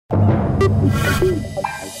Please,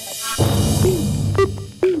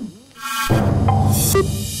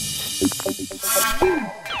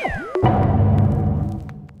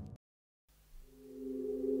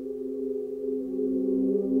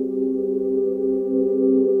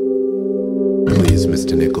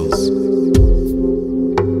 Mr. Nichols,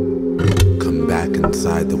 come back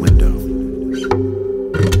inside the window.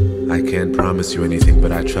 I can't promise you anything,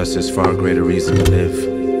 but I trust there's far greater reason to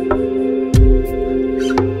live.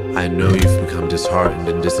 I know you've become disheartened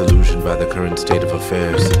and disillusioned by the current state of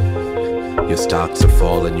affairs. Your stocks have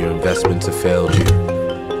fallen, your investments have failed you.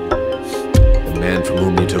 The man from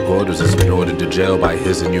whom you took orders has been ordered to jail by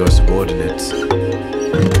his and your subordinates. You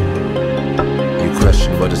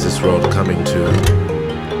question, what is this world coming to?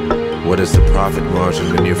 What is the profit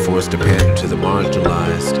margin when you're forced to pander to the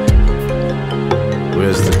marginalized?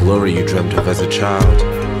 Where's the glory you dreamt of as a child?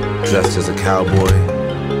 Dressed as a cowboy,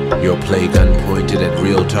 your play gun pointed at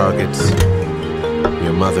real targets.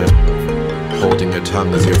 Your mother, holding her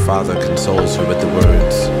tongue as your father consoles her with the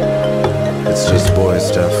words, "It's just boy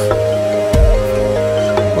stuff."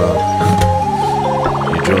 Well,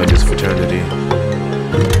 you joined his fraternity.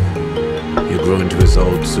 You grew into his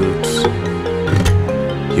old suits.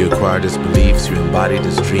 You acquired his beliefs, you embodied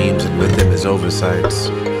his dreams, and with them his oversights.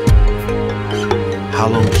 How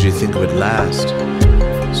long did you think it would last?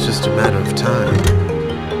 It's just a matter of time.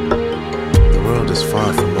 The world is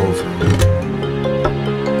far from over.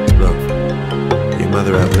 Look, your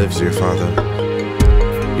mother outlives your father.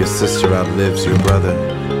 Your sister outlives your brother.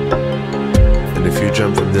 And if you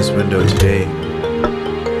jump from this window today,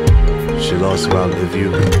 she'll also outlive you.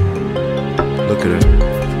 Look at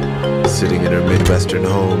her, sitting in her Midwestern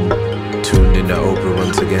home, tuned into Oprah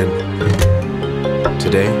once again.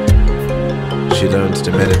 Today, she learns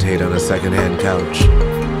to meditate on a second-hand couch.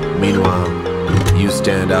 Meanwhile, you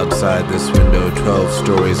stand outside this window 12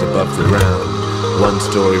 stories above the ground, one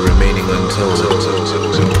story remaining untold.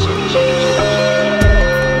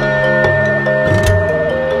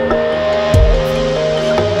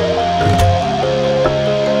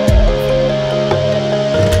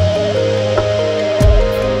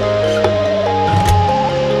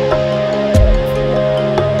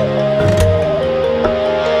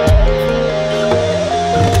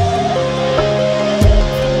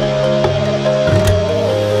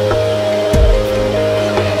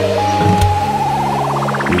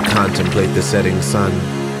 Contemplate the setting sun,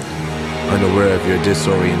 unaware of your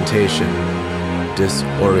disorientation,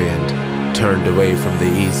 turned away from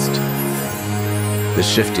the east. The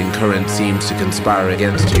shifting current seems to conspire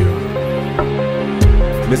against you.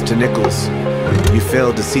 Mr. Nichols, you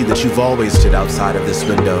failed to see that you've always stood outside of this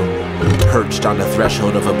window, perched on the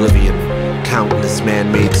threshold of oblivion, countless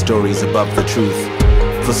man-made stories above the truth.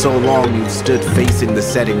 For so long you've stood facing the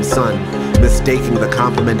setting sun, mistaking the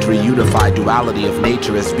complementary unified duality of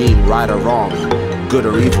nature as being right or wrong, good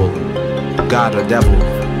or evil, God or devil.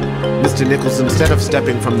 Mr. Nichols, instead of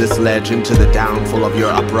stepping from this ledge into the downfall of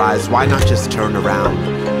your uprise, why not just turn around?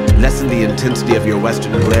 Lessen the intensity of your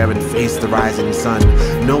western glare and face the rising sun.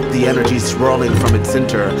 Note the energy swirling from its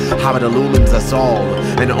center, how it illumines us all,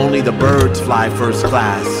 and only the birds fly first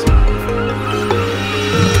class.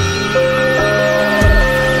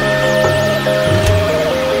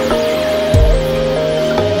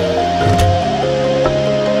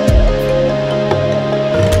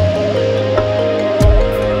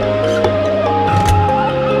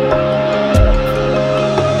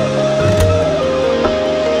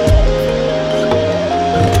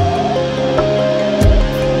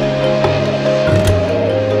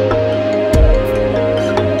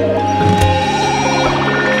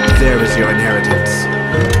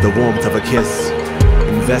 The warmth of a kiss.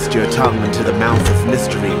 Invest your tongue into the mouth of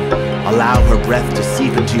mystery. Allow her breath to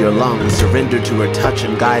seep into your lungs. Surrender to her touch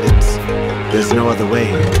and guidance. There's no other way.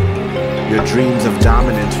 Your dreams of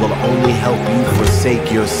dominance will only help you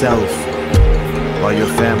forsake yourself, while your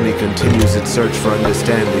family continues its search for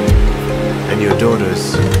understanding, and your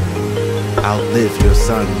daughters outlive your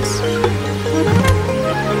sons.